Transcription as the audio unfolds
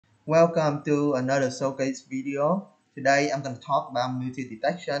Welcome to another showcase video. Today I'm going to talk about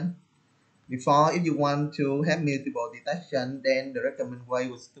multi-detection. Before, if you want to have multiple detection, then the recommended way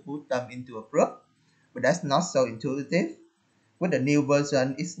was to put them into a group, but that's not so intuitive. With the new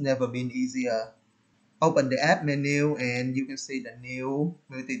version, it's never been easier. Open the app menu and you can see the new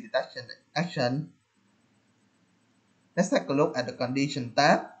multi-detection action. Let's take a look at the condition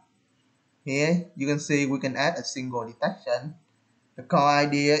tab. Here you can see we can add a single detection. The core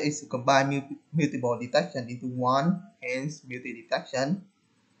idea is to combine multiple detection into one, hence multi-detection.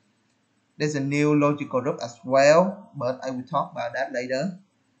 There's a new logical group as well, but I will talk about that later.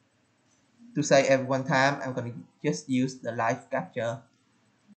 To save everyone time, I'm going to just use the live capture.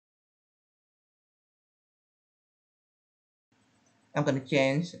 I'm going to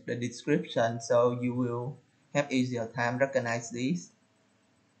change the description so you will have easier time recognize this.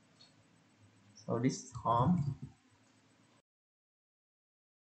 So this is home,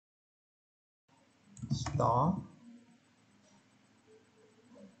 store,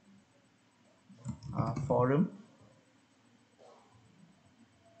 forum,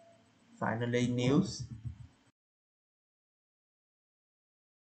 finally news.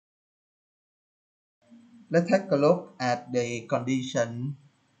 Let's take a look at the condition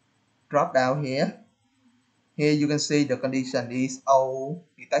drop down here. Here you can see the condition is all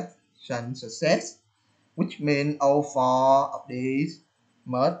detection success, which means all four of these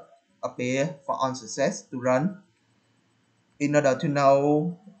must appear for on success to run. In order to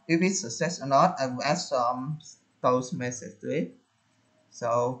know if it's success or not, I will add some toast message to it.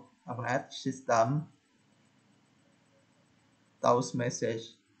 So I'm going to add system toast message.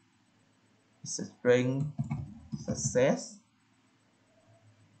 It's a string success.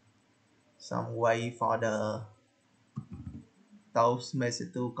 Some way for the toast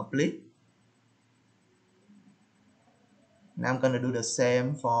message to complete. Now I'm going to do the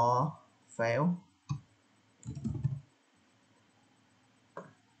same for fail.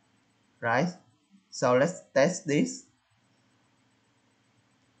 Right, so let's test this.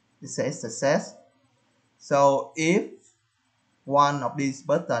 It says success. So if one of these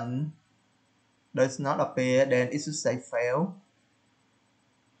buttons does not appear, then it should say fail.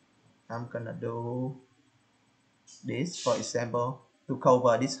 I'm gonna do this, for example, to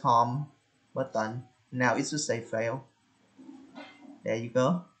cover this home button. Now it should say fail. There you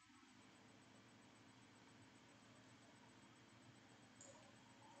go.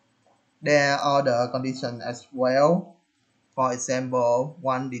 There are the conditions as well. For example,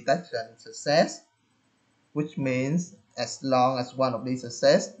 one detection success, which means as long as one of these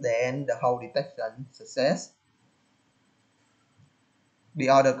success, then the whole detection success. The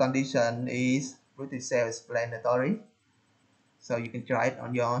other condition is pretty self-explanatory, so you can try it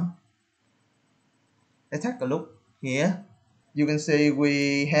on your own. Let's take a look here. You can see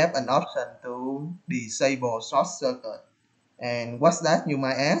we have an option to disable short circuit. And what's that, you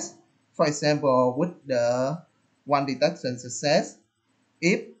might ask? For example, with the one detection success,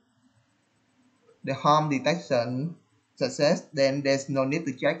 if the harm detection success, then there's no need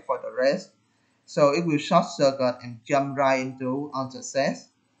to check for the rest. So it will short circuit and jump right into on success.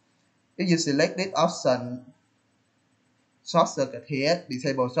 If you select this option, short circuit here,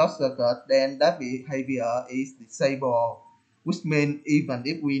 disable short circuit, then that behavior is disabled, which means even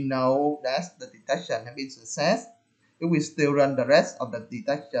if we know that the detection has been success, it will still run the rest of the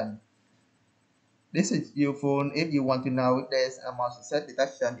detection. This is useful if you want to know if there's a more success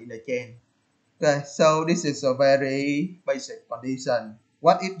detection in the chain. Okay, so this is a very basic condition.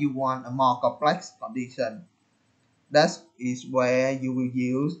 What if you want a more complex condition? That is where you will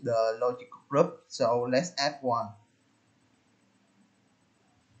use the logical group. So let's add one.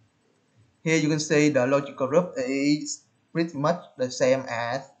 Here you can see the logical group is pretty much the same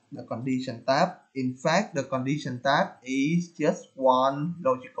as the condition tab. In fact, the condition tab is just one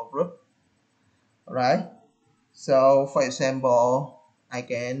logical group. Alright, so for example, I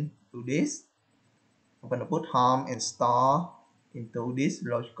can do this. I'm going to put home and store into this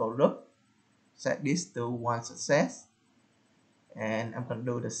logical group. Set this to one success. And I'm going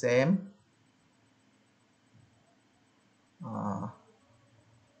to do the same.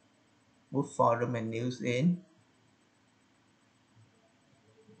 Put forum and news in.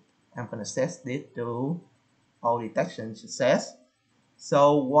 I'm going to set this to all detection success.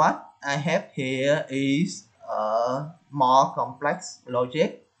 So what I have here is a more complex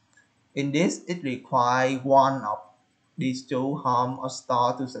logic. In this, it requires one of these two home or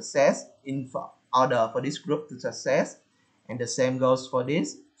store to success in order for this group to success. And the same goes for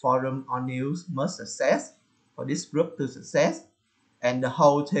this forum or news must success for this group to success. And the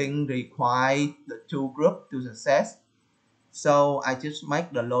whole thing requires the two groups to success. So I just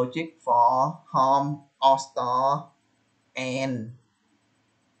make the logic for home or store and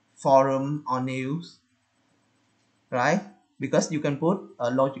forum or news, right? Because you can put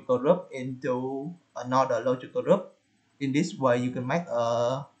a logical group into another logical group. In this way, you can make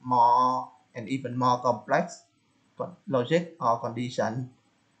a more and even more complex logic or condition,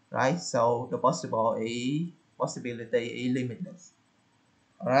 right? So the possibility is limitless.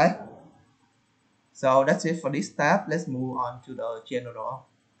 All right. So that's it for this tab. Let's move on to the general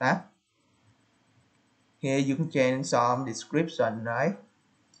tab. Here you can change some description, right?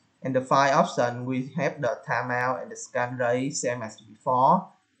 And the file option, we have the timeout and the scan rate same as before.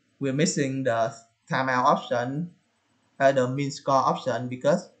 We're missing the timeout option, the mean score option,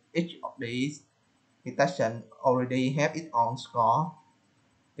 because each of these detection already have its own score.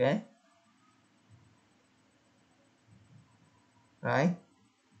 Okay, right?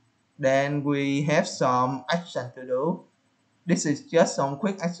 Then we have some action to do. This is just some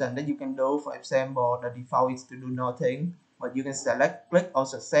quick action that you can do. For example, the default is to do nothing, but you can select click on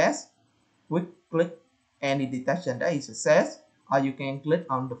success, click any detection that is success, or you can click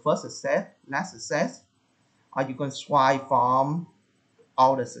on the first success, last success, or you can swipe from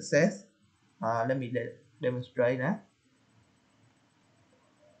all the success. Let me demonstrate that.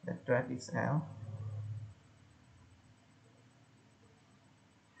 Let's try this out.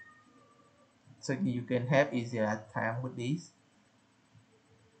 So you can have easier time with this.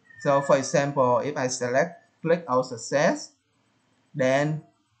 So for example, if I select click on success, then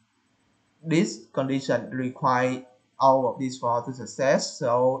this condition require all of these four to success.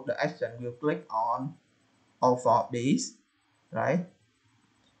 So the action will click on all four of these, right?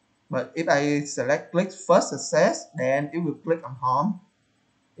 But if I select click first success, then it will click on home.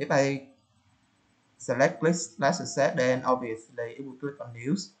 If I select click last success, then obviously it will click on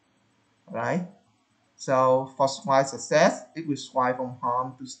news, right? So for swipe success, it will swipe from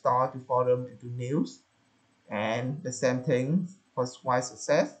home to start to forum into news. And the same thing for swipe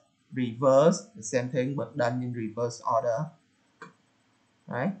success, reverse, the same thing but done in reverse order,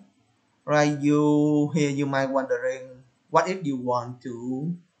 right? Right, you might wondering, what if you want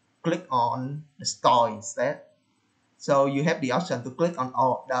to click on the store instead? So you have the option to click on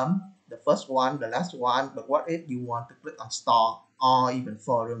all of them, the first one, the last one, but what if you want to click on store or even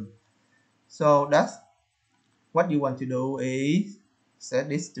forum? So that's what you want to do is set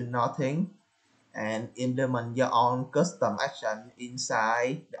this to nothing and implement your own custom action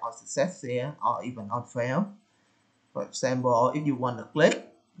inside the on success here or even on fail. For example, if you want to click,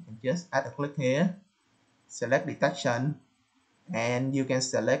 you can just add a click here, select detection, and you can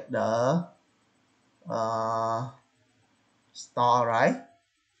select the star, right?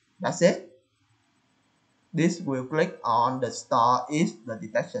 That's it. This will click on the star if the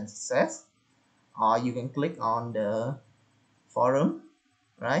detection success, or you can click on the forum,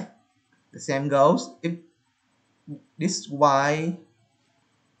 right? The same goes if this Y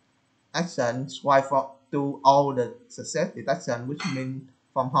action swipe to all the success detection, which means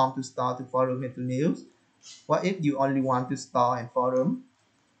from home to star to forum into news. What if you only want to star and forum?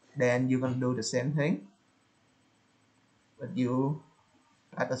 Then you can do the same thing, but you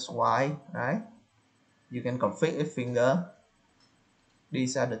add a swipe, right? You can configure a finger.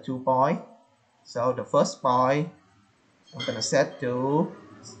 These are the 2 points. So the first point I'm gonna set to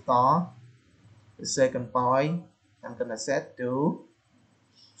star. The second point I'm gonna set to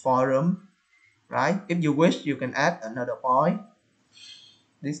forum, right? If you wish, you can add another point.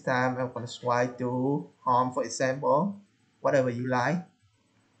 This time I'm gonna swipe to home, for example, whatever you like.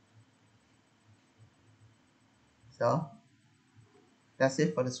 So that's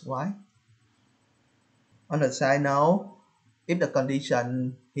it for the swipe. On the side now, if the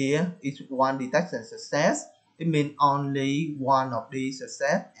condition here is one detection success, it means only one of these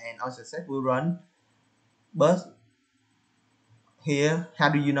success and all success will run. But here, how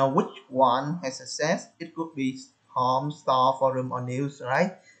do you know which one has success? It could be home, store, forum, or news,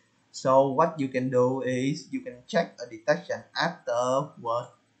 right? So what you can do is you can check a detection afterward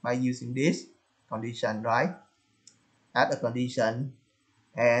by using this condition, right? Add a condition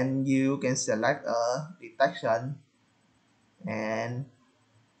and you can select a detection and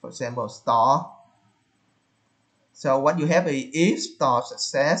for example store. So what you have is if store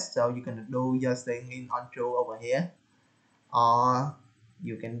success, so you can do your thing in on true over here, or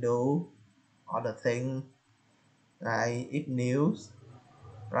you can do other thing like if news,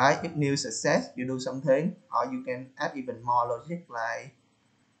 right? If news success, you do something, or you can add even more logic like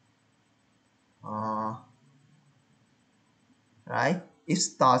right? If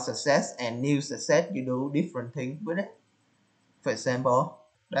store success and news success, you do different things with it. For example,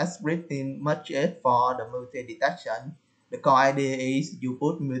 that's pretty much it for the multi detection. the core idea is you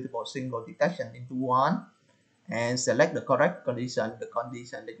put multiple single detection into one and select the correct condition, the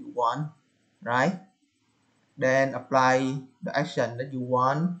condition that you want, right? Then apply the action that you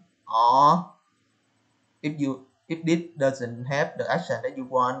want, or if this doesn't have the action that you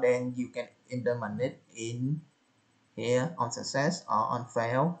want, then you can implement it in here on success or on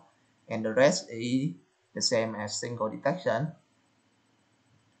fail, and the rest is the same as single detection.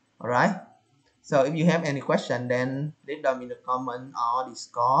 All right. So if you have any question, then leave them in the comment or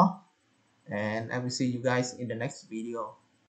Discord, and I will see you guys in the next video.